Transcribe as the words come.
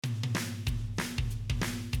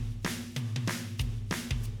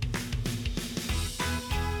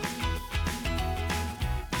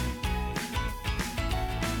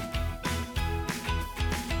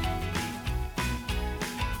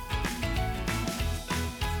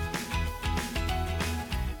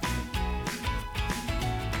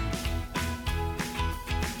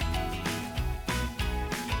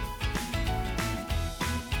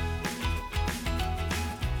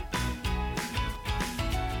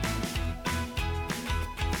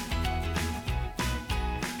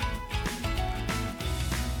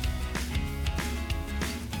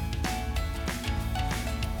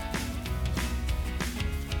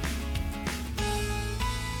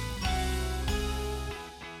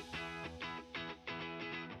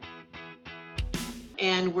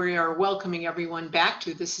and we are welcoming everyone back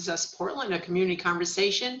to This Is Us Portland, a community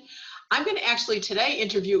conversation. I'm going to actually today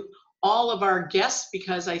interview all of our guests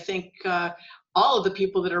because I think all of the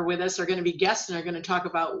people that are with us are going to be guests and are going to talk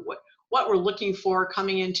about what we're looking for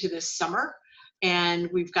coming into this summer. And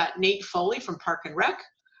we've got Nate Foley from Park and Rec.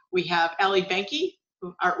 We have Ellie Benke,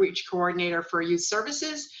 Outreach Coordinator for Youth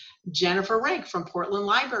Services, Jennifer Rank from Portland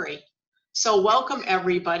Library. So welcome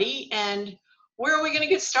everybody, and where are we going to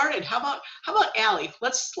get started? How about Allie?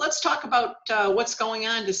 Let's talk about what's going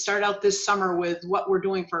on to start out this summer with what we're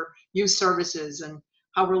doing for youth services and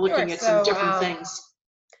how we're looking at some different things.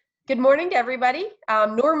 Good morning to everybody.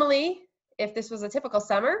 Normally, if this was a typical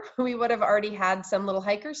summer, we would have already had some little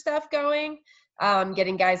hiker stuff going,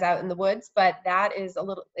 getting guys out in the woods, but that is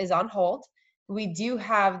on hold. We do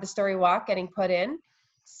have the story walk getting put in,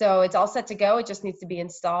 so it's all set to go. It just needs to be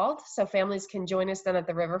installed, so families can join us then at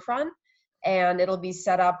the riverfront. And it'll be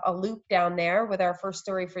set up a loop down there with our first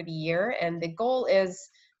story for the year. And the goal is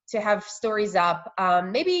to have stories up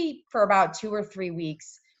maybe for about 2 or 3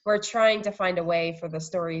 weeks. We're trying to find a way for the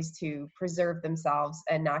stories to preserve themselves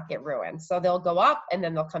and not get ruined. So they'll go up and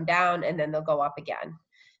then they'll come down and then they'll go up again.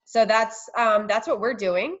 So that's what we're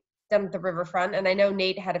doing down at the riverfront. And I know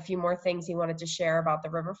Nate had a few more things he wanted to share about the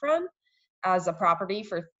riverfront as a property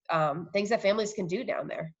for things that families can do down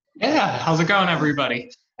there. Yeah, how's it going, everybody?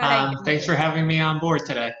 Thanks for having me on board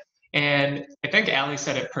today. And I think Allie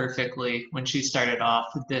said it perfectly when she started off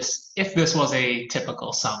with this. If this was a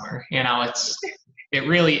typical summer, it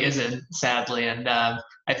really isn't, sadly. And I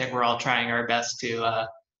think we're all trying our best to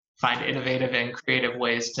find innovative and creative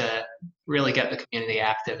ways to really get the community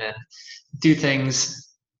active and do things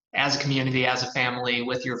as a community, as a family,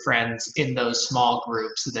 with your friends in those small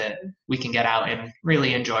groups that we can get out and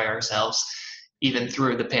really enjoy ourselves, even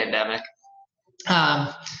through the pandemic.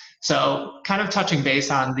 So kind of touching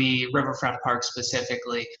base on the Riverfront Park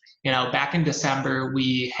specifically, back in December,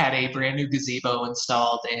 we had a brand new gazebo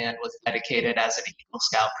installed and was dedicated as an Eagle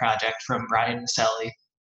Scout project from Brian Maselli.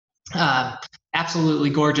 Absolutely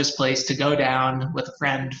gorgeous place to go down with a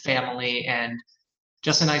friend, family, and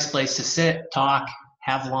just a nice place to sit, talk,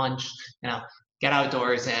 have lunch, get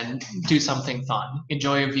outdoors and do something fun,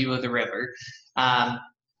 enjoy a view of the river.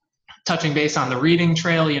 Touching base on the reading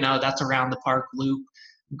trail, that's around the park loop.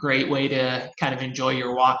 Great way to kind of enjoy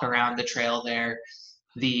your walk around the trail there.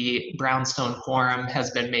 The Brownstone Quorum has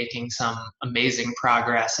been making some amazing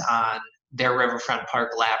progress on their Riverfront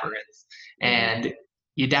Park Labyrinth. And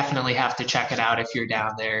you definitely have to check it out if you're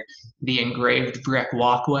down there. The engraved brick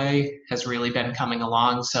walkway has really been coming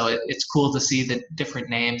along. So it's cool to see the different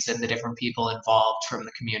names and the different people involved from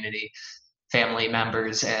the community, family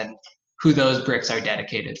members, and who those bricks are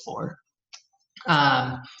dedicated for.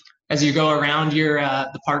 As you go around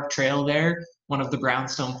the park trail there, one of the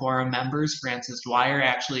Brownstone Quorum members, Francis Dwyer,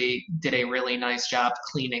 actually did a really nice job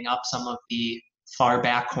cleaning up some of the far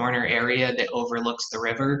back corner area that overlooks the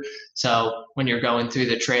river. So when you're going through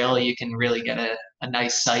the trail, you can really get a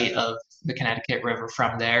nice sight of the Connecticut River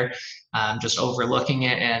from there, just overlooking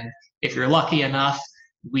it. And if you're lucky enough,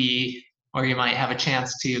 or you might have a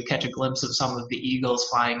chance to catch a glimpse of some of the eagles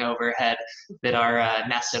flying overhead that are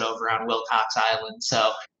nested over on Wilcox Island.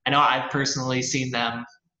 So I know I've personally seen them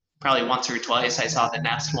probably once or twice. I saw the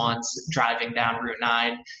nest once driving down Route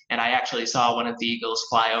 9, and I actually saw one of the eagles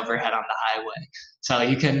fly overhead on the highway. So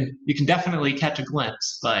you can definitely catch a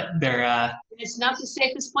glimpse, but they're... It's not the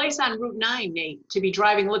safest place on Route 9, Nate, to be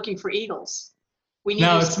driving looking for eagles.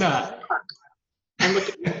 No, it's not. And look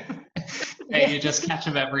at Hey, you just catch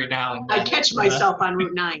them every now and then. I catch myself on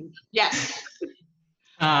Route 9. Yes.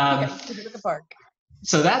 To the park.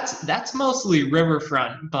 So that's mostly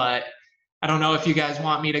riverfront, but I don't know if you guys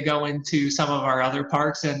want me to go into some of our other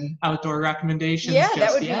parks and outdoor recommendations. Yeah,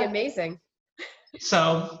 that would be amazing.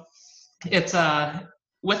 So it's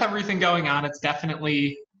with everything going on, it's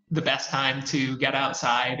definitely the best time to get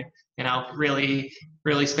outside, really,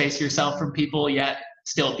 really space yourself from people, yet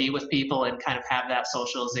still be with people and kind of have that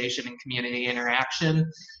socialization and community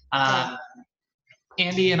interaction.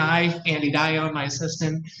 Andy Dione, my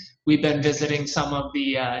assistant, we've been visiting some of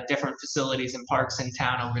the different facilities and parks in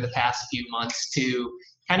town over the past few months to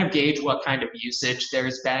kind of gauge what kind of usage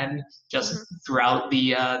there's been just throughout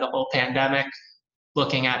the whole pandemic,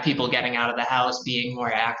 looking at people getting out of the house, being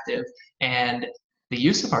more active. And the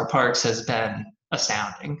use of our parks has been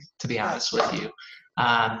astounding, to be honest with you.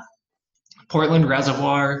 Portland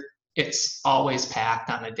Reservoir, it's always packed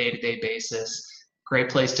on a day-to-day basis. Great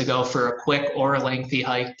place to go for a quick or a lengthy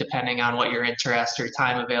hike, depending on what your interest or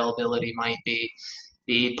time availability might be.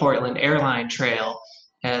 The Portland Airline Trail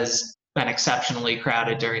has been exceptionally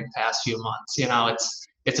crowded during the past few months.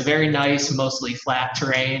 it's a very nice, mostly flat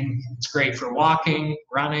terrain. It's great for walking,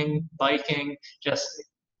 running, biking, just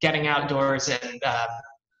getting outdoors and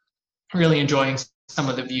really enjoying some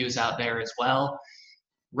of the views out there as well.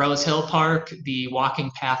 Rose Hill Park, the walking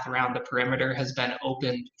path around the perimeter has been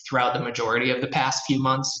open throughout the majority of the past few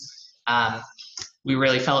months. We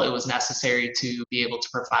really felt it was necessary to be able to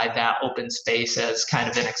provide that open space as kind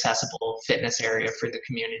of an accessible fitness area for the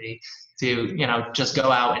community to, just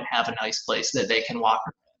go out and have a nice place that they can walk.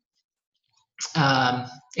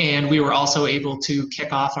 And we were also able to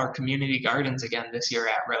kick off our community gardens again this year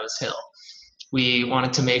at Rose Hill. We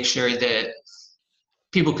wanted to make sure that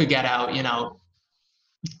people could get out,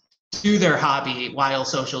 do their hobby while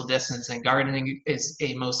social distancing. Gardening is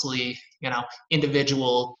a mostly,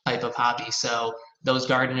 individual type of hobby. So those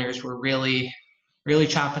gardeners were really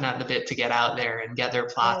chomping at the bit to get out there and get their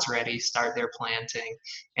plots ready, start their planting,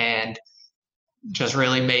 and just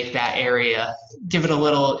really make that area, give it a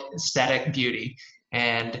little aesthetic beauty.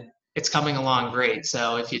 And it's coming along great.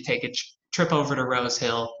 So if you take a trip over to Rose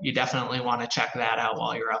Hill, you definitely want to check that out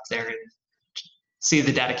while you're up there and see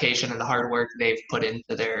the dedication and the hard work they've put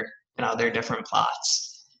into their different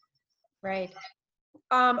plots. Right.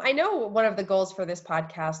 I know one of the goals for this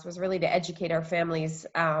podcast was really to educate our families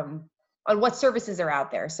on what services are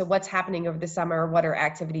out there. So what's happening over the summer, what are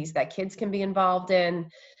activities that kids can be involved in.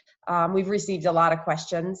 We've received a lot of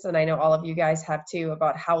questions, and I know all of you guys have too,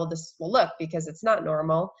 about how this will look, because it's not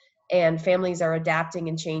normal and families are adapting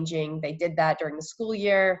and changing. They did that during the school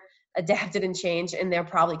year, adapted and changed, and they'll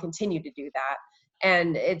probably continue to do that.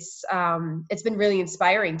 And it's been really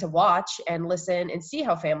inspiring to watch and listen and see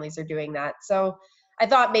how families are doing that. So I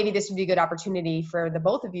thought maybe this would be a good opportunity for the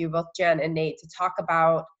both of you, both Jen and Nate, to talk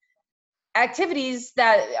about activities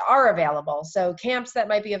that are available. So camps that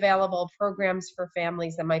might be available, programs for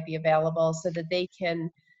families that might be available, so that they can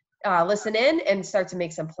listen in and start to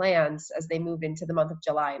make some plans as they move into the month of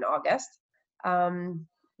July and August.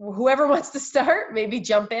 Whoever wants to start, maybe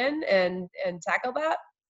jump in and tackle that.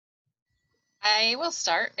 I will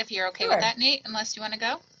start if you're okay Sure. with that, Nate, unless you want to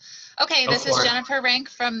go. Okay, Go this is for it. Jennifer Rank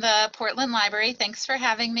from the Portland Library. Thanks for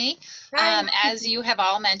having me. Hi. As you have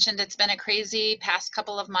all mentioned, it's been a crazy past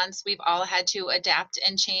couple of months. We've all had to adapt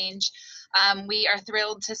and change. We are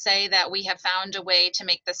thrilled to say that we have found a way to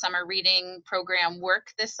make the summer reading program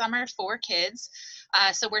work this summer for kids.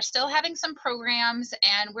 So we're still having some programs,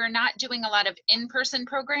 and we're not doing a lot of in-person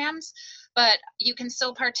programs, but you can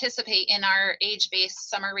still participate in our age-based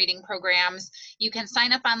summer reading programs. You can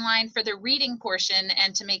sign up online for the reading portion,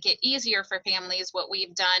 and to make it easier for families, what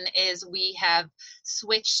we've done is we have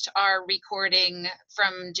switched our recording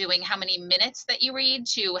from doing how many minutes that you read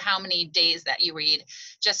to how many days that you read,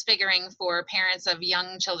 just figuring for parents of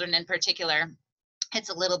young children in particular, it's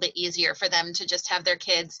a little bit easier for them to just have their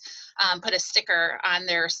kids put a sticker on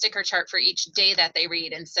their sticker chart for each day that they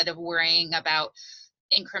read, instead of worrying about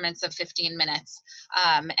increments of 15 minutes.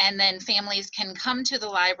 And then families can come to the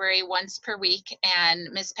library once per week, and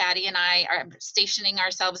Miss Patty and I are stationing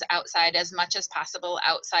ourselves outside as much as possible,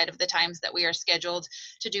 outside of the times that we are scheduled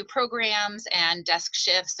to do programs and desk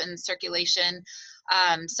shifts and circulation.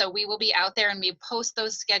 So we will be out there, and we post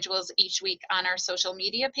those schedules each week on our social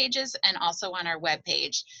media pages and also on our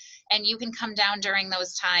webpage. And you can come down during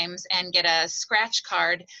those times and get a scratch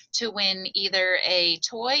card to win either a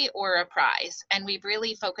toy or a prize. And we've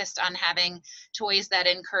really focused on having toys that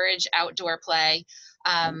encourage outdoor play.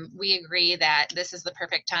 We agree that this is the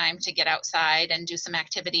perfect time to get outside and do some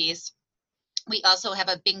activities. We also have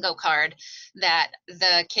a bingo card that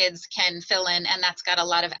the kids can fill in, and that's got a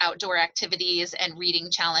lot of outdoor activities and reading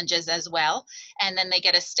challenges as well. And then they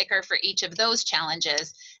get a sticker for each of those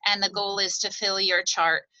challenges. And the goal is to fill your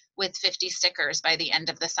chart with 50 stickers by the end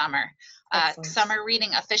of the summer. Summer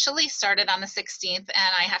reading officially started on the 16th,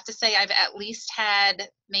 and I have to say I've at least had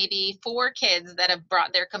maybe 4 kids that have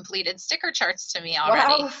brought their completed sticker charts to me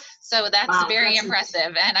already. Wow. So that's very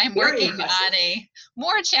impressive, and I'm working on a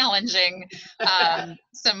more challenging,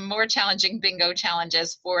 some more challenging bingo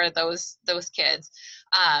challenges for those kids.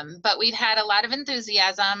 But we've had a lot of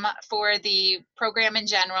enthusiasm for the program in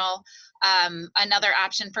general. Another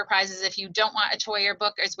option for prizes, if you don't want a toy or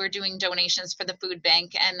book, is we're doing donations for the food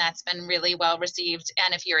bank, and that's been really well received.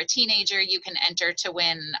 And if you're a teenager, you can enter to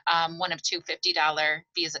win one of 2 $50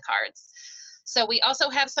 Visa cards. So we also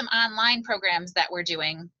have some online programs that we're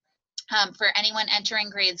doing. For anyone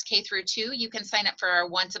entering grades K through 2, you can sign up for our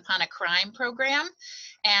Once Upon a Crime program,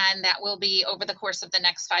 and that will be over the course of the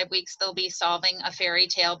next 5 weeks. They'll be solving a fairy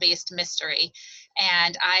tale based mystery,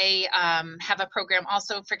 And I have a program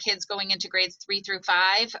also for kids going into grades 3 through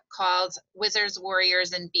 5 called Wizards,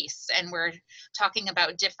 Warriors, and Beasts. And we're talking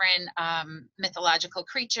about different mythological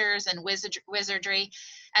creatures and wizardry.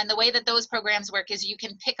 And the way that those programs work is you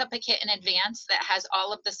can pick up a kit in advance that has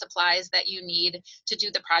all of the supplies that you need to do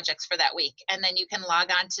the projects for that week. And then you can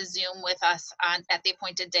log on to Zoom with us at the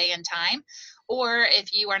appointed day and time. Or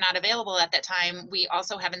if you are not available at that time, we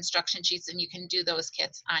also have instruction sheets and you can do those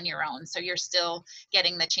kits on your own. So you're still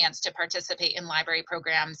getting the chance to participate in library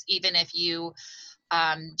programs, even if you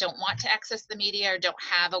don't want to access the media or don't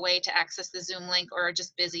have a way to access the Zoom link or are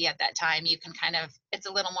just busy at that time. You can kind of, it's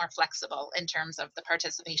a little more flexible in terms of the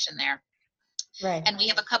participation there. Right. And we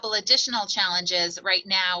have a couple additional challenges right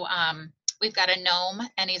now. We've got a gnome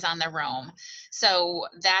and he's on the roam. So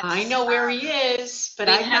that's— I know where he is, but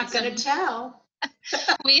we I'm had not going to tell.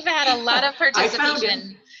 We've had a lot of I found him.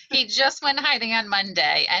 participation. He just went hiding on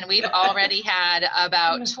Monday, and we've already had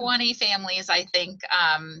about 20 families, I think,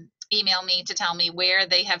 email me to tell me where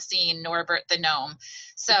they have seen Norbert the gnome.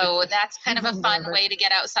 So that's kind of a fun Norbert. way to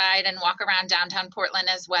get outside and walk around downtown Portland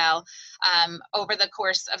as well. Over the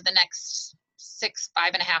course of the next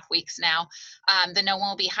 5.5 weeks now, the gnome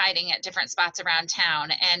will be hiding at different spots around town.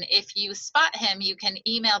 And if you spot him, you can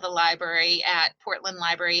email the library at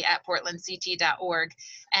portlandlibrary@portlandct.org,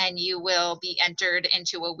 and you will be entered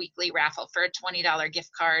into a weekly raffle for a $20 gift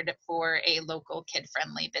card for a local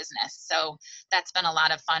kid-friendly business. So that's been a lot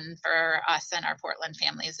of fun for us and our Portland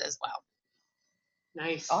families as well.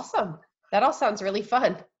 Nice. Awesome. That all sounds really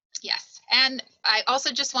fun. Yes. And I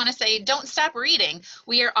also just want to say, don't stop reading.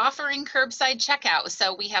 We are offering curbside checkout.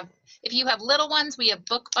 So we have, if you have little ones, we have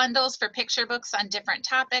book bundles for picture books on different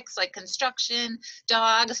topics like construction,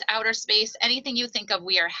 dogs, outer space, anything you think of.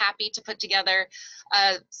 We are happy to put together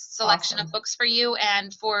a selection Awesome. of books for you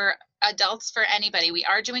and for adults, for anybody. We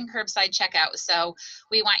are doing curbside checkout. So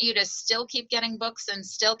we want you to still keep getting books and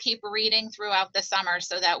still keep reading throughout the summer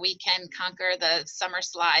so that we can conquer the summer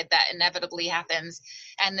slide that inevitably happens.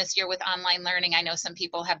 And this year with online learning, I know some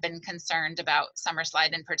people have been concerned about summer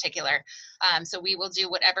slide in particular. So we will do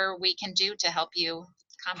whatever we can do to help you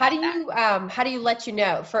combat that. How do you let you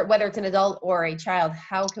know, for whether it's an adult or a child,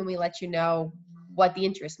 how can we let you know what the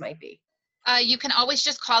interest might be? You can always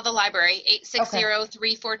just call the library,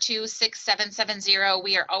 860-342-6770.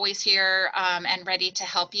 We are always here and ready to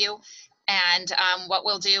help you. And what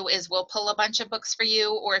we'll do is we'll pull a bunch of books for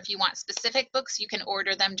you, or if you want specific books, you can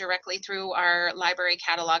order them directly through our library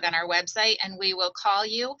catalog on our website, and we will call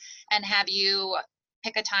you and have you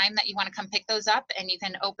pick a time that you want to come pick those up, and you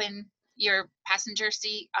can open your passenger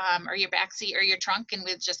seat or your back seat or your trunk, and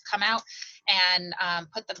we'll just come out and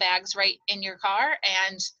put the bags right in your car,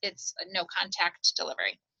 and it's no contact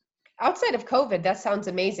delivery. Outside of COVID, that sounds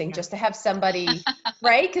amazing, just to have somebody,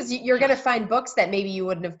 right? Because you're going to find books that maybe you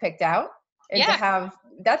wouldn't have picked out. And to have,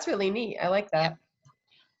 that's really neat. I like that.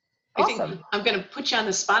 I Awesome. think I'm going to put you on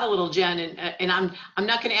the spot a little, Jen, and I'm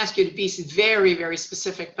not going to ask you to be very, very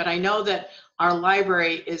specific, but I know that our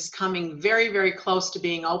library is coming very, very close to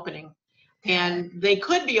being opening. And they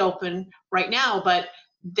could be open right now, but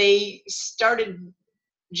they started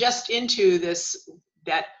just into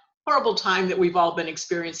that horrible time that we've all been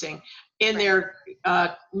experiencing in their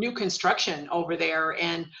new construction over there.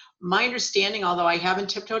 And my understanding, although I haven't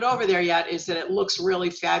tiptoed over there yet, is that it looks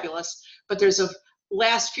really fabulous. But there's a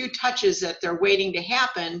last few touches that they're waiting to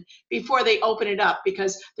happen before they open it up,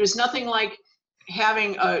 because there's nothing like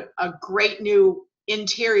having a great new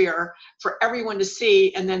interior for everyone to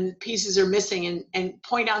see, and then pieces are missing, and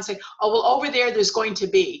point out and say, oh, well, over there, there's going to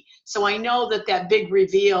be. So I know that big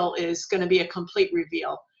reveal is going to be a complete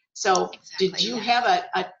reveal. So exactly, did you have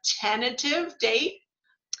a tentative date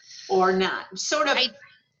or not? Sort of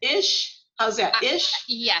ish? How's that, ish?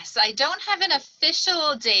 Yes, I don't have an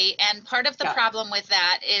official date, and part of the problem with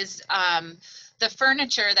that is the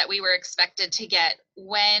furniture that we were expected to get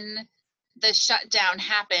when the shutdown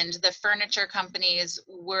happened. The furniture companies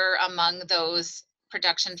were among those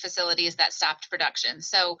production facilities that stopped production.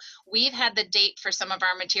 So we've had the date for some of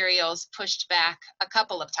our materials pushed back a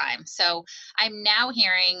couple of times. So I'm now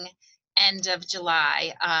hearing end of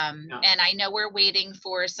July. And I know we're waiting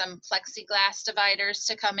for some plexiglass dividers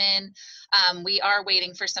to come in. We are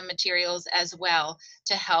waiting for some materials as well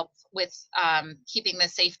to help with keeping the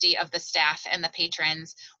safety of the staff and the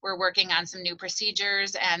patrons. We're working on some new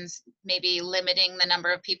procedures and maybe limiting the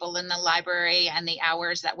number of people in the library and the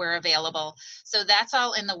hours that we're available. So that's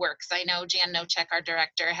all in the works. I know Jan Nocek, our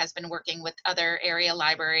director, has been working with other area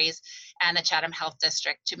libraries and the Chatham Health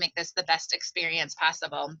District to make this the best experience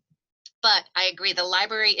possible. But I agree, the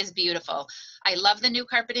library is beautiful. I love the new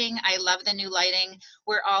carpeting. I love the new lighting.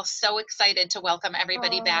 We're all so excited to welcome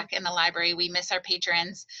everybody back in the library. We miss our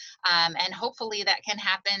patrons, and hopefully that can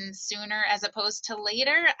happen sooner as opposed to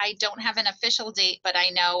later. I don't have an official date, but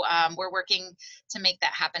I know we're working to make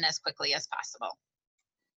that happen as quickly as possible.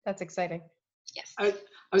 That's exciting. Yes. I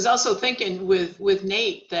was also thinking with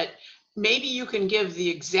Nate that maybe you can give the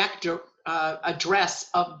exact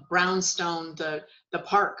address of Brownstone, the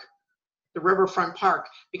park, the riverfront park,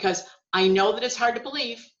 because I know that it's hard to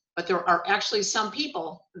believe, but there are actually some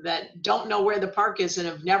people that don't know where the park is and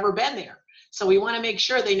have never been there. So we want to make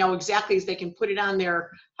sure they know exactly, so they can put it on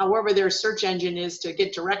their, however their search engine is, to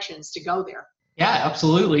get directions to go there. Yeah,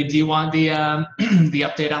 absolutely. Do you want the the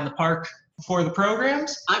update on the park for the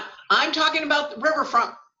programs? I'm talking about the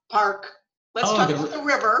riverfront park. Let's talk about the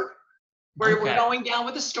river, where we're going down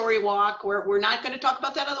with the story walk. We're not going to talk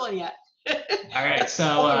about that other one yet. All right,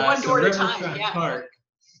 so one door at a time. Riverfront Yeah. Park.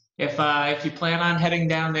 If you plan on heading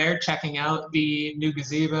down there, checking out the new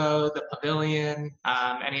gazebo, the pavilion,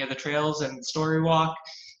 any of the trails and story walk,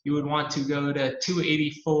 you would want to go to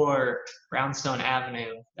 284 Brownstone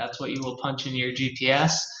Avenue. That's what you will punch in your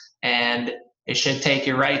GPS, and it should take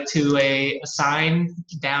you right to a sign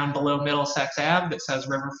down below Middlesex Ave that says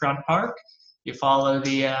Riverfront Park. You follow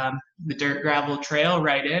the dirt gravel trail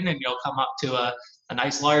right in, and you'll come up to a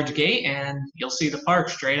nice large gate, and you'll see the park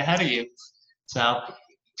straight ahead of you. So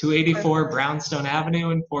 284 Brownstone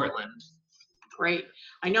Avenue in Portland. Great.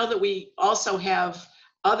 I know that we also have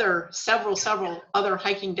several other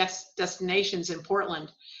hiking destinations in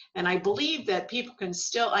Portland. And I believe that people can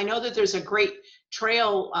still, I know that there's a great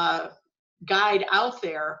trail guide out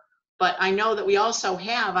there, but I know that we also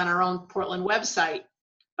have on our own Portland website,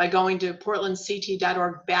 by going to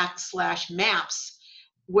portlandct.org/maps,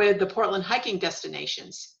 with the Portland hiking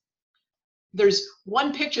destinations. There's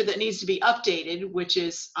one picture that needs to be updated, which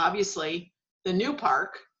is obviously the new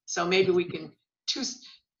park. So maybe we can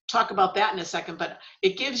talk about that in a second, but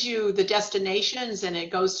it gives you the destinations, and it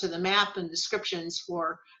goes to the map and descriptions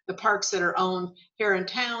for the parks that are owned here in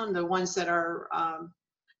town, the ones that are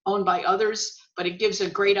owned by others, but it gives a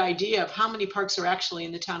great idea of how many parks are actually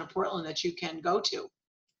in the town of Portland that you can go to.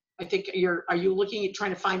 I think are you looking at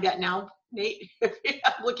trying to find that now, Nate?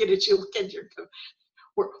 I'm looking at you.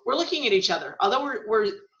 We're looking at each other. Although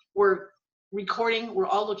we're recording, we're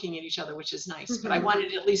all looking at each other, which is nice. But I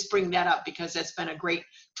wanted to at least bring that up, because that's been a great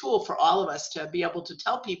tool for all of us to be able to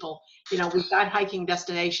tell people, we've got hiking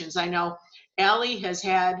destinations. I know Allie has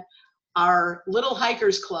had our Little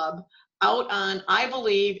Hikers Club out on, I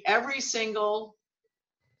believe, every single,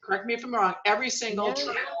 correct me if I'm wrong, every single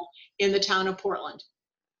trail in the town of Portland.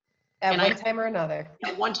 At one time or another.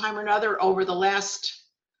 At one time or another over the last,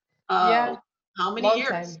 how many long years?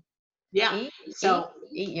 Time. Yeah.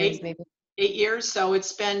 Eight years maybe. 8 years. So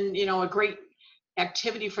it's been, a great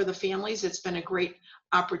activity for the families. It's been a great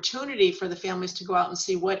opportunity for the families to go out and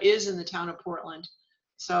see what is in the town of Portland.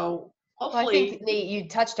 So hopefully. Well, I think, Nate, you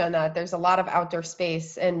touched on that. There's a lot of outdoor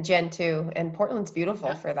space, and Jen too, and Portland's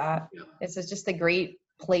beautiful for that. Yeah. This is just a great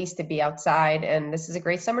place to be outside, and this is a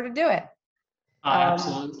great summer to do it.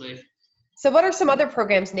 Absolutely. So what are some other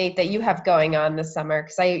programs, Nate, that you have going on this summer?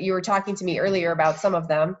 Because you were talking to me earlier about some of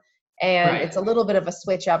them, and It's a little bit of a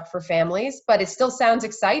switch up for families, but it still sounds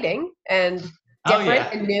exciting and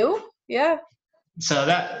different and new. Yeah. So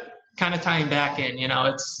that kind of tying back in,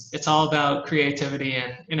 it's all about creativity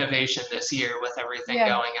and innovation this year with everything going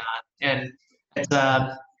on. And it's,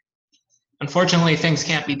 unfortunately, things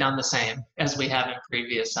can't be done the same as we have in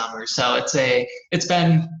previous summers. So it's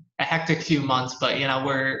been a hectic few months, but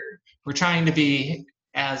we're trying to be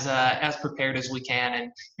as prepared as we can,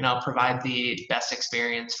 and provide the best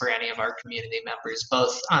experience for any of our community members,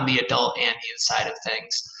 both on the adult and youth side of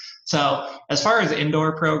things. So as far as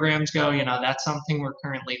indoor programs go, that's something we're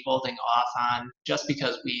currently holding off on, just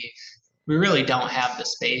because we really don't have the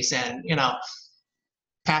space, and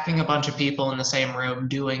packing a bunch of people in the same room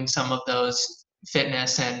doing some of those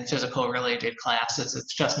fitness and physical related classes,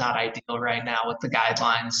 it's just not ideal right now with the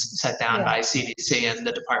guidelines set down by CDC and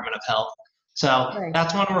the Department of Health. So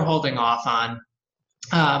that's one we're holding off on.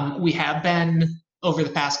 We have been, over the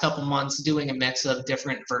past couple months, doing a mix of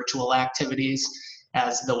different virtual activities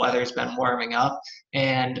as the weather's been warming up,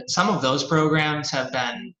 and some of those programs have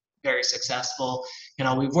been very successful.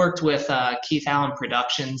 We've worked with Keith Allen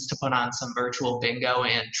Productions to put on some virtual bingo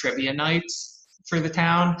and trivia nights for the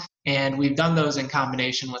town, and we've done those in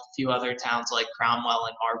combination with a few other towns like Cromwell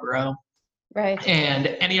and Marlborough. Right. And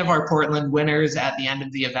any of our Portland winners at the end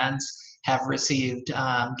of the events have received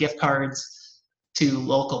gift cards to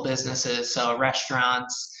local businesses, so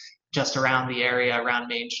restaurants, just around the area, around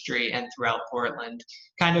Main Street and throughout Portland,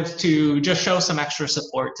 kind of to just show some extra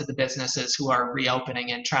support to the businesses who are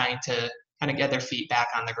reopening and trying to kind of get their feet back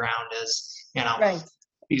on the ground as, Right.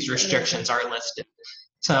 these restrictions are lifted.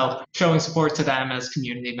 So showing support to them as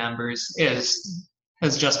community members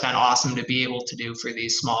has just been awesome to be able to do for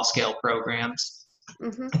these small scale programs.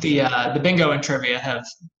 Mm-hmm. The bingo and trivia have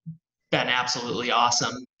been absolutely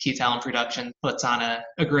awesome. Keith Allen Production puts on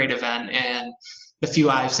a great event, and the few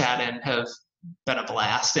I've sat in have been a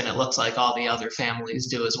blast, and it looks like all the other families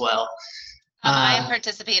do as well. I have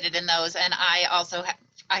participated in those, and I also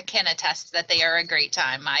I can attest that they are a great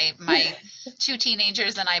time. My 2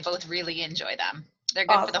 teenagers and I both really enjoy them. They're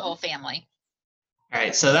good for the whole family. All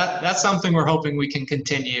right, so that's something we're hoping we can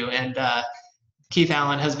continue. And Keith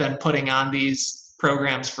Allen has been putting on these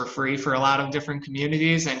programs for free for a lot of different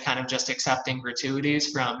communities and kind of just accepting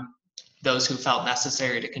gratuities from those who felt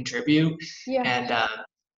necessary to contribute. Yeah. And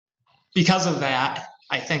because of that,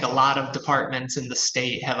 I think a lot of departments in the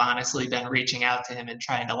state have honestly been reaching out to him and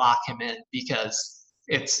trying to lock him in because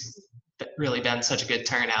it's really been such a good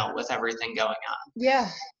turnout with everything going on. Yeah.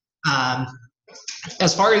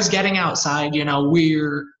 As far as getting outside,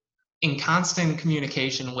 we're in constant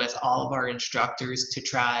communication with all of our instructors to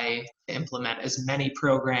try to implement as many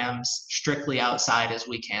programs strictly outside as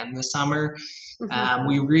we can this summer. Mm-hmm.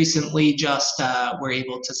 We recently just were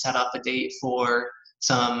able to set up a date for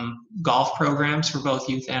some golf programs for both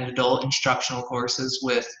youth and adult instructional courses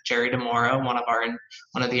with Jerry DeMora,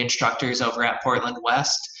 one of the instructors over at Portland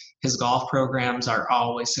West. His golf programs are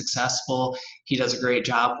always successful. He does a great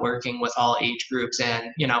job working with all age groups,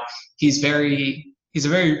 and he's a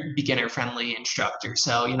very beginner friendly instructor.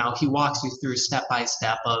 So he walks you through step by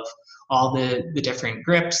step of all the different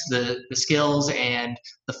grips, the skills, and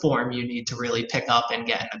the form you need to really pick up and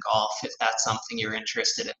get into golf if that's something you're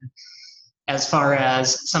interested in. As far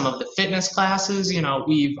as some of the fitness classes,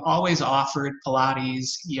 we've always offered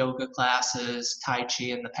Pilates, yoga classes, Tai Chi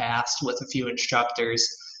in the past with a few instructors.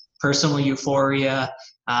 Personal Euphoria,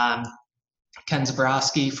 Ken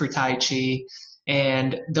Zabrowski for Tai Chi,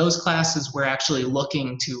 and those classes we're actually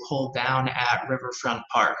looking to hold down at Riverfront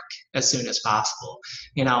Park as soon as possible.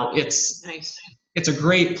 It's Nice. It's a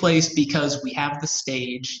great place because we have the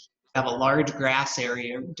stage, have a large grass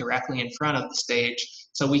area directly in front of the stage,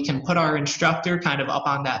 so we can put our instructor kind of up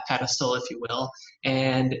on that pedestal, if you will,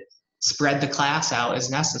 and spread the class out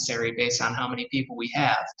as necessary based on how many people we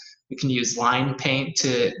have. We can use line paint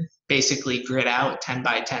to basically grid out 10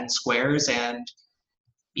 by 10 squares, and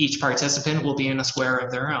each participant will be in a square of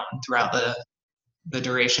their own throughout the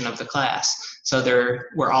duration of the class. So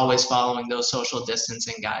we're always following those social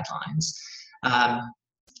distancing guidelines.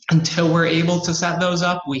 Until we're able to set those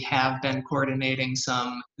up, we have been coordinating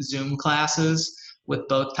some Zoom classes with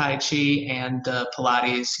both Tai Chi and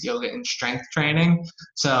Pilates, yoga, and strength training.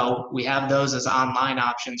 So we have those as online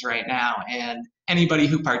options right now. And anybody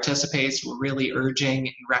who participates, we're really urging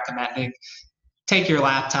and recommending, take your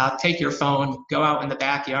laptop, take your phone, go out in the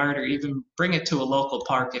backyard, or even bring it to a local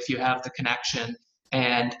park if you have the connection,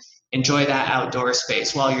 and enjoy that outdoor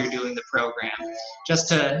space while you're doing the program, just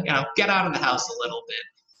to get out of the house a little bit.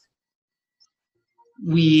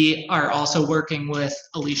 We are also working with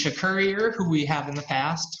Alicia Courier, who we have in the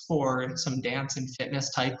past, for some dance and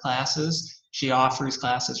fitness type classes. She offers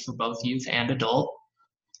classes for both youth and adult.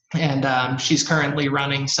 And she's currently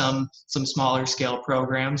running some smaller scale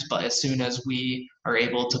programs, but as soon as we are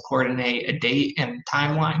able to coordinate a date and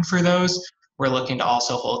timeline for those, we're looking to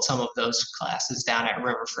also hold some of those classes down at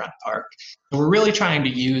Riverfront Park. So we're really trying to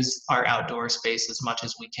use our outdoor space as much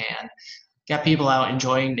as we can. Get people out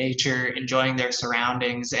enjoying nature, enjoying their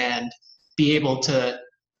surroundings, and be able to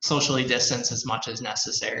socially distance as much as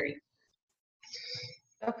necessary.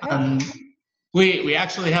 Okay. We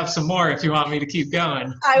actually have some more if you want me to keep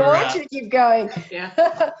going. I want you to keep going.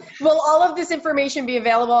 Yeah. Will all of this information be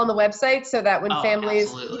available on the website so that when families?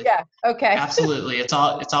 Absolutely. Yeah. Okay. Absolutely. It's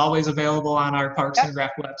always available on our Parks and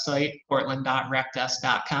Rec website,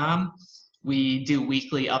 portland.recdesk.com. We do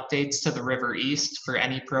weekly updates to the River East for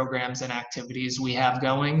any programs and activities we have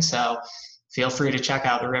going. So feel free to check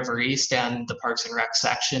out the River East and the Parks and Rec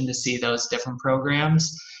section to see those different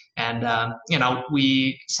programs. And,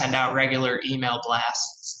 we send out regular email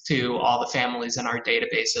blasts to all the families in our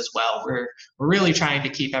database as well. We're really trying to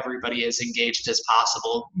keep everybody as engaged as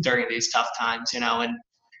possible during these tough times, and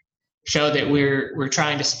show that we're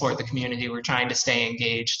trying to support the community. We're trying to stay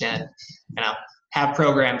engaged and, have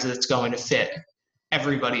programs that's going to fit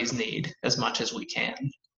everybody's need as much as we can.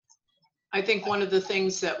 I think one of the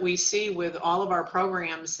things that we see with all of our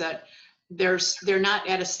programs that they're not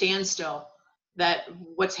at a standstill. that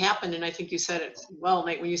what's happened, and I think you said it well,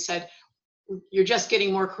 Nate, when you said you're just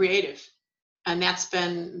getting more creative. And that's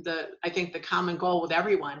been I think the common goal with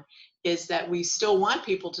everyone, is that we still want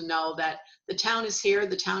people to know that the town is here,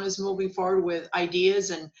 the town is moving forward with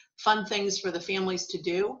ideas and fun things for the families to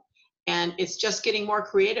do. And it's just getting more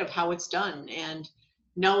creative how it's done, and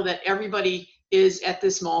know that everybody is at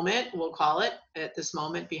this moment, we'll call it at this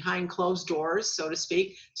moment, behind closed doors, so to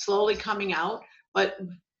speak, slowly coming out. But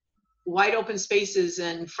wide open spaces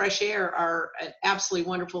and fresh air are an absolutely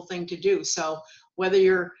wonderful thing to do. So whether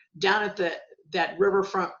you're down at that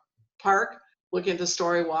riverfront park, looking at the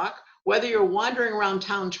Story Walk, whether you're wandering around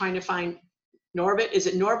town trying to find Norbit, is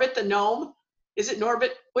it Norbit the gnome? Is it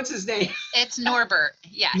Norbit? What's his name? It's Norbert.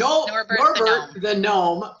 Yes. No, Norbert the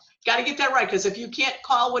gnome. Got to get that right, because if you can't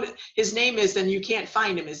call what his name is, then you can't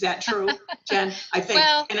find him. Is that true, Jen? I think.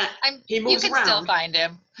 Well, he moves you can around. still find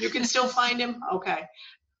him. You can still find him? Okay.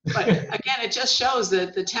 But again, it just shows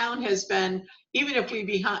that the town has been, even if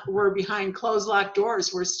we're behind closed locked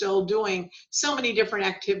doors, we're still doing so many different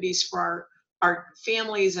activities for our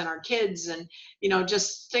families and our kids, and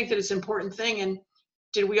just think that it's an important thing. And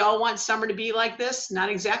did we all want summer to be like this? Not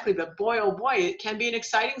exactly, but boy, oh boy, it can be an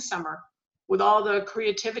exciting summer with all the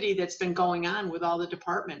creativity that's been going on with all the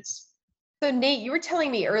departments. So Nate, you were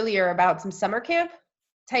telling me earlier about some summer camp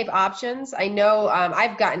type options. I know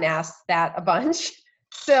I've gotten asked that a bunch.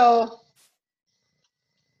 So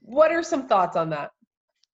what are some thoughts on that?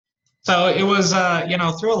 So it was,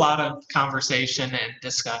 through a lot of conversation and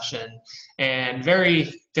discussion and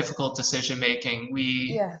very difficult decision making,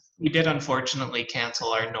 we did unfortunately cancel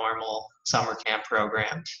our normal summer camp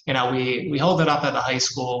program. We hold it up at the high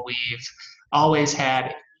school. We've always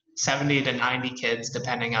had 70 to 90 kids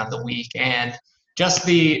depending on the week, and just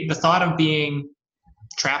the thought of being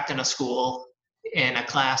trapped in a school, in a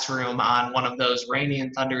classroom on one of those rainy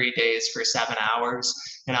and thundery days for 7 hours,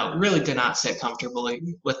 really did not sit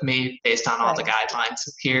comfortably with me based on all the guidelines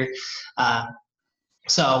here.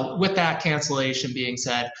 So with that cancellation being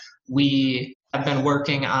said, we have been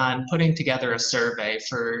working on putting together a survey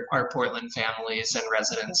for our Portland families and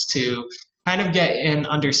residents to kind of get an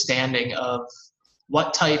understanding of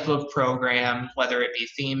what type of program, whether it be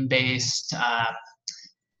theme-based,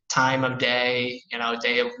 time of day,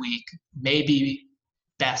 day of week, may be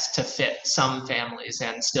best to fit some families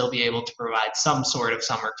and still be able to provide some sort of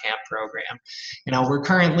summer camp program. We're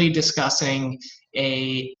currently discussing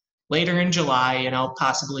later in July,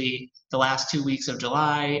 possibly the last 2 weeks of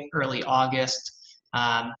July, early August,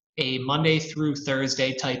 a Monday through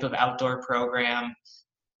Thursday type of outdoor program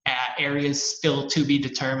at areas still to be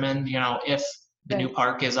determined. If the new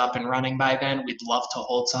park is up and running by then, we'd love to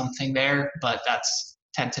hold something there, but that's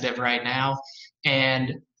tentative right now.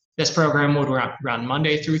 And this program would run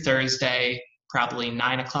Monday through Thursday, probably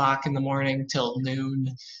 9 o'clock in the morning till noon.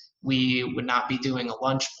 We would not be doing a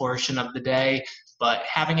lunch portion of the day, but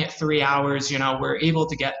having it 3 hours, we're able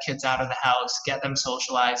to get kids out of the house, get them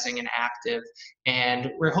socializing and active.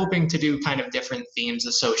 And we're hoping to do kind of different themes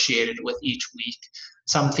associated with each week.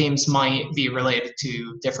 Some themes might be related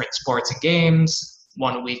to different sports and games.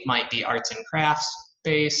 1 week might be arts and crafts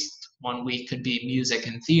based. 1 week could be music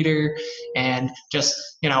and theater. And just,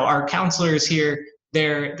 our counselors here,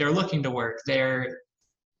 they're looking to work.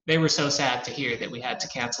 They were so sad to hear that we had to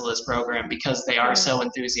cancel this program because they are so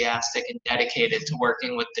enthusiastic and dedicated to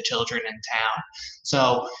working with the children in town.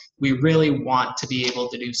 So we really want to be able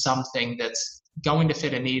to do something that's going to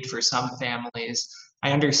fit a need for some families.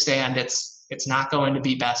 I understand it's not going to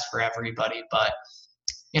be best for everybody, but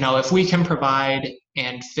if we can provide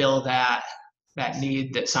and fill that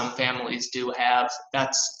need that some families do have,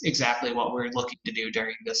 that's exactly what we're looking to do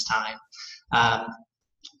during this time.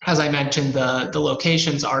 As I mentioned, the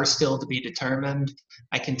locations are still to be determined.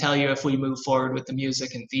 I can tell you if we move forward with the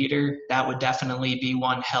music and theater, that would definitely be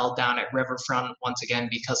one held down at Riverfront, once again,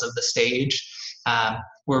 because of the stage.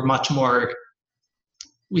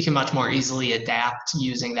 We can much more easily adapt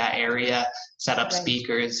using that area, set up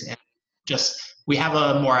speakers, and we have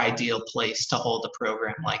a more ideal place to hold a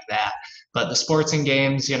program like that. But the sports and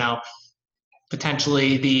games,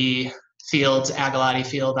 potentially the fields, Agalotti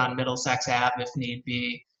Field on Middlesex Ave if need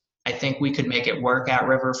be. I think we could make it work at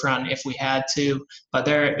Riverfront if we had to, but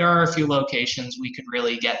there are a few locations we could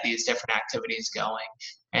really get these different activities going.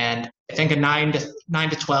 And I think a 9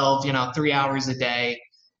 to 12, 3 hours a day,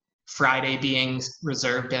 Friday being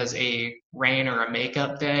reserved as a rain or a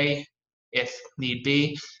makeup day, if need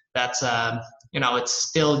be, that's, it's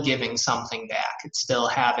still giving something back. It's still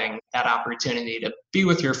having that opportunity to be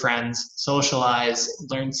with your friends, socialize,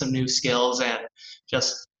 learn some new skills, and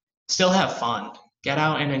just still have fun. get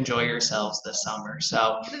out and enjoy yourselves this summer.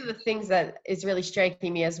 So one of the things that is really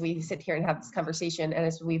striking me as we sit here and have this conversation, and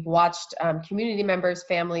as we've watched community members,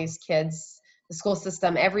 families, kids, the school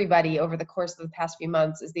system, everybody over the course of the past few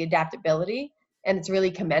months, is the adaptability. And it's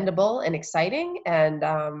really commendable and exciting. And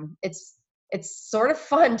it's sort of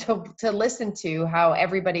fun to listen to how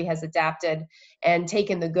everybody has adapted and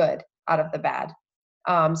taken the good out of the bad.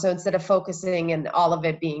 So instead of focusing and all of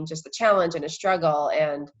it being just a challenge and a struggle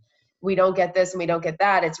and we don't get this and we don't get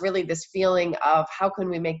that, it's really this feeling of how can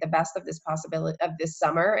we make the best of this possibility of this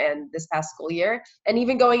summer and this past school year, and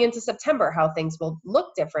even going into September, how things will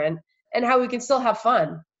look different and how we can still have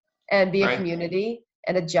fun and be a community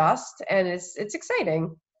and adjust. And it's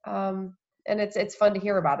exciting. And it's fun to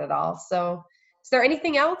hear about it all. So is there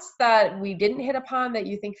anything else that we didn't hit upon that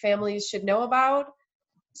you think families should know about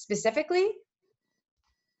specifically?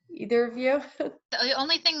 Either of you? The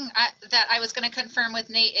only thing that I was going to confirm with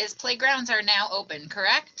Nate is playgrounds are now open,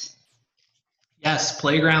 correct? yes,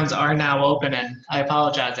 playgrounds are now open, and I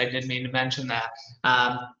apologize, I didn't mean to mention that.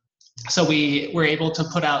 So we were able to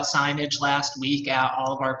put out signage last week at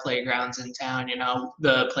all of our playgrounds in town, you know,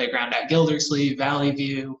 the playground at Gildersleeve, Valley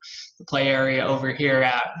View, the play area over here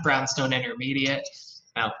at Brownstone Intermediate.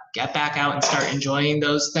 Now, get back out and start enjoying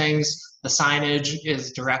those things. The signage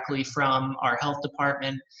is directly from our health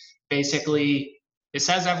department. Basically, it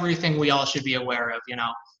says everything we all should be aware of, you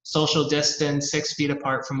know, social distance, 6 feet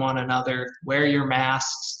apart from one another, wear your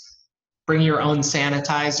masks, bring your own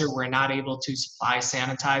sanitizer. We're not able to supply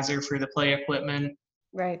sanitizer for the play equipment.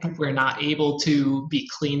 Right. We're not able to be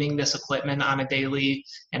cleaning this equipment on a daily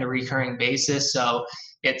and a recurring basis. So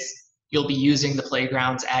you'll be using the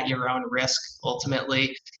playgrounds at your own risk.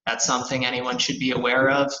 Ultimately, that's something anyone should be aware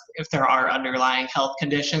of. If there are underlying health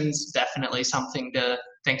conditions, definitely something to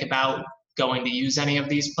think about going to use any of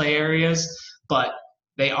these play areas. But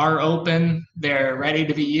they are open, they're ready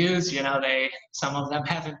to be used. You know, some of them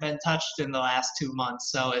haven't been touched in the last 2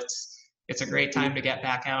 months. So it's a great time to get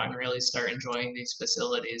back out and really start enjoying these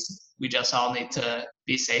facilities. We just all need to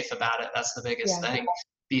be safe about it. That's the biggest thing.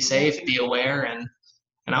 Be safe, be aware, and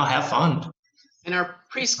I'll have fun. And our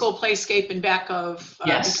preschool playscape in back of,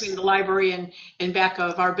 Yes. between the library and in back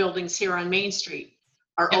of our buildings here on Main Street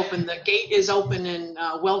are open. The gate is open and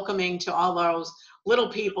welcoming to all those little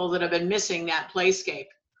people that have been missing that playscape.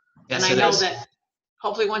 Yes, and I know is. that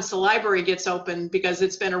hopefully once the library gets open, because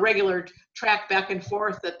it's been a regular track back and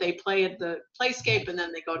forth that they play at the playscape and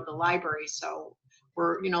then they go to the library. So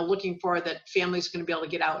we're, looking forward that families are going to be able to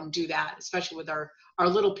get out and do that, especially with our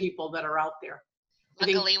little people that are out there.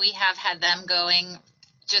 Luckily, we have had them going,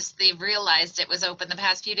 just they've realized it was open the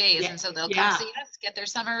past few days. And so they'll come see us, get their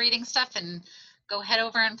summer reading stuff, and go head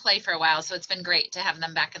over and play for a while. So it's been great to have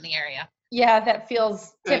them back in the area. Yeah, that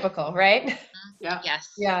feels typical, right? Yeah. Yes.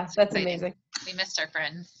 Yeah, that's amazing. We missed our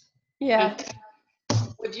friends. Yeah.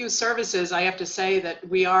 With youth services, I have to say that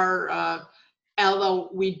we are, although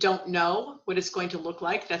we don't know what it's going to look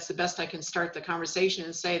like, that's the best I can start the conversation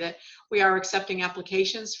and say that we are accepting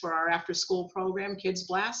applications for our after-school program, Kids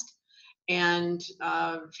Blast, and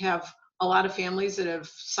have a lot of families that have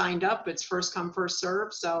signed up. It's first come, first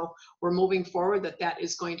serve. So we're moving forward that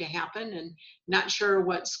is going to happen, and not sure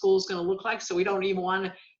what school's going to look like. So we don't even want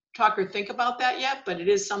to talk or think about that yet, but it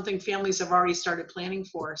is something families have already started planning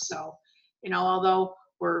for. So, although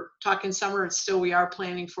we're talking summer, we are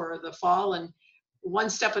planning for the fall, and one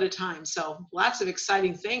step at a time. So lots of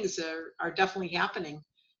exciting things are definitely happening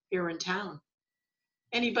here in town.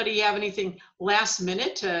 Anybody have anything last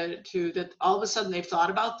minute to that all of a sudden they've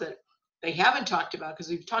thought about that they haven't talked about?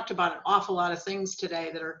 Because we've talked about an awful lot of things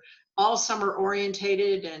today that are all summer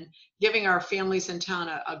orientated and giving our families in town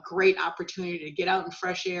a great opportunity to get out in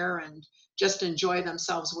fresh air and just enjoy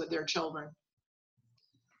themselves with their children.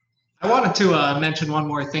 I wanted to mention one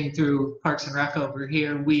more thing through Parks and Rec over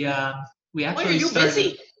here. We actually Boy, are you started,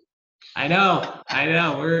 busy? I know.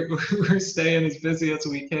 We're staying as busy as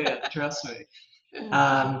we can. Trust me.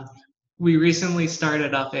 We recently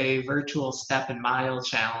started up a virtual Step and Mile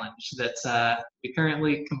challenge. That's we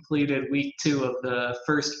currently completed week 2 of the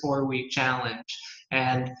first 4-week challenge,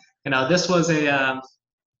 and this was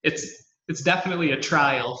it's definitely a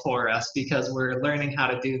trial for us because we're learning how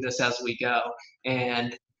to do this as we go,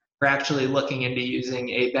 and we're actually looking into using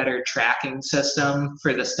a better tracking system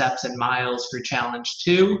for the steps and miles for challenge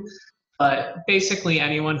 2. But basically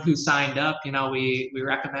anyone who signed up, we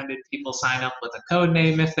recommended people sign up with a code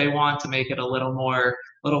name if they want to make it a little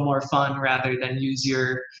more fun rather than use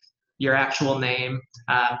your actual name.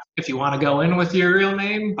 If you want to go in with your real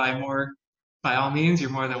name, by all means,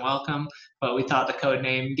 you're more than welcome. But we thought the code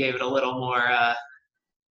name gave it a little more, a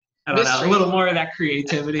little more of that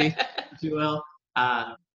creativity, if you will.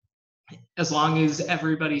 As long as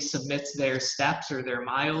everybody submits their steps or their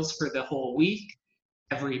miles for the whole week,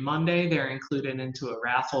 every Monday they're included into a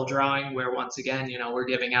raffle drawing where, once again, we're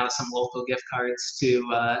giving out some local gift cards to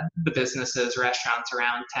the businesses, restaurants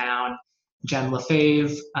around town. Jen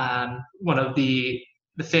LaFave, one of the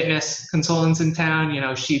fitness consultants in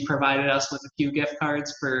town, she provided us with a few gift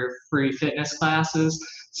cards for free fitness classes.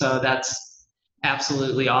 So that's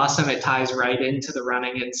absolutely awesome. It ties right into the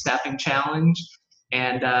running and stepping challenge.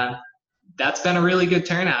 And that's been a really good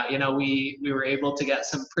turnout. We were able to get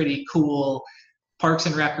some pretty cool Parks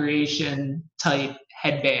and Recreation type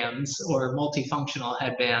headbands or multifunctional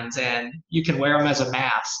headbands, and you can wear them as a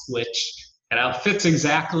mask, which fits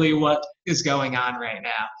exactly what is going on right now.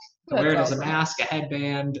 You can wear it as a mask, a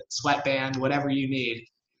headband, sweatband, whatever you need.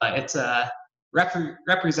 But it's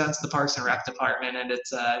represents the Parks and Rec department, and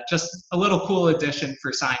it's just a little cool addition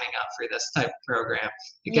for signing up for this type of program.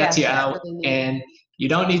 It gets you out, and you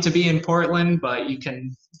don't need to be in Portland, but you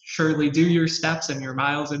can surely do your steps and your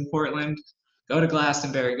miles in Portland. Go to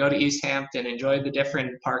Glastonbury, go to East Hampton, enjoy the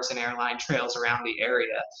different parks and airline trails around the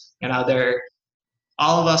area.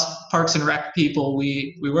 All of us Parks and Rec people,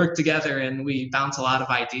 we work together and we bounce a lot of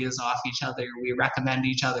ideas off each other. We recommend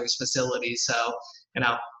each other's facilities. So,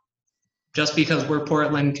 just because we're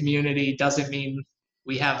Portland community doesn't mean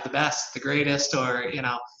we have the best, the greatest, or,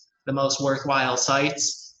 the most worthwhile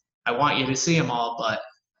sites. I want you to see them all, but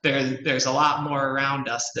there's a lot more around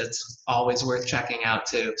us that's always worth checking out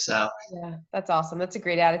too. So yeah, that's awesome. That's a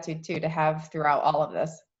great attitude too to have throughout all of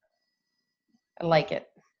this. I like it.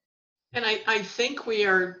 And I think we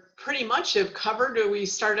are pretty much have covered. We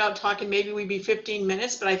started out talking, maybe we'd be 15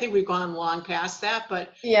 minutes, but I think we've gone long past that.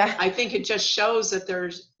 But yeah, I think it just shows that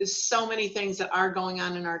there's so many things that are going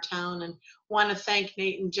on in our town, and want to thank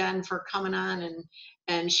Nate and Jen for coming on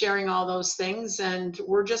and sharing all those things. And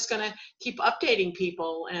we're just going to keep updating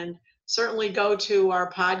people, and certainly go to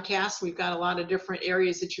our podcast. We've got a lot of different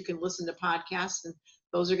areas that you can listen to podcasts, and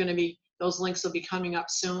those links will be coming up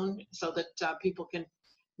soon so that people can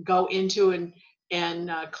go into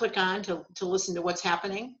and click on to listen to what's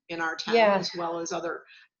happening in our town, as well as other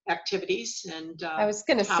activities. And I was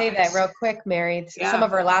going to say that real quick, Mary. Yeah. Some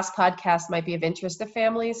of our last podcasts might be of interest to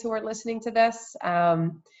families who are listening to this.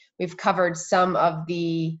 We've covered some of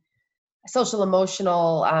the social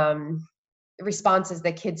emotional responses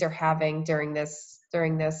that kids are having during this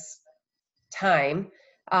time,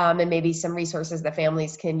 and maybe some resources that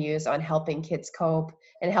families can use on helping kids cope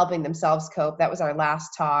and helping themselves cope. That was our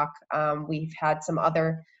last talk. We've had some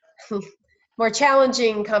other more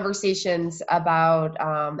challenging conversations about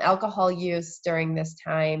alcohol use during this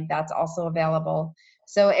time. That's also available.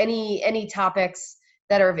 So any topics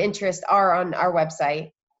that are of interest are on our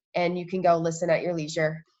website, and you can go listen at your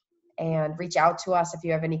leisure and reach out to us if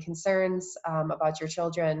you have any concerns about your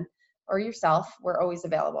children or yourself. We're always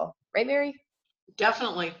available. Right, Mary?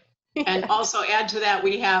 Definitely. And also add to that,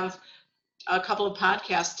 we have a couple of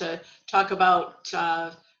podcasts to talk about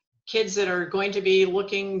kids that are going to be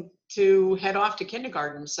looking to head off to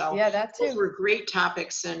kindergarten. So yeah, that too. Those were great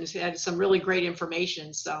topics and had some really great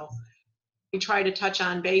information. So we try to touch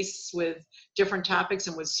on base with different topics,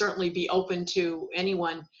 and would certainly be open to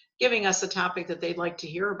anyone giving us a topic that they'd like to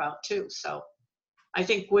hear about too. So I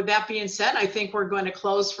think with that being said, I think we're going to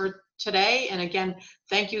close for today. And again,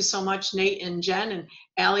 thank you so much, Nate and Jen, and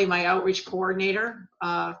Allie, my outreach coordinator,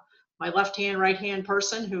 my left-hand, right-hand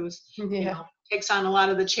person who's takes on a lot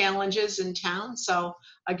of the challenges in town. So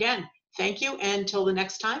again, thank you, and until the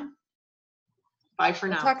next time, bye for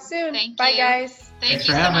now. Talk soon. Thank Bye, you. guys. Thank Thanks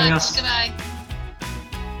you for so having much. us. Goodbye.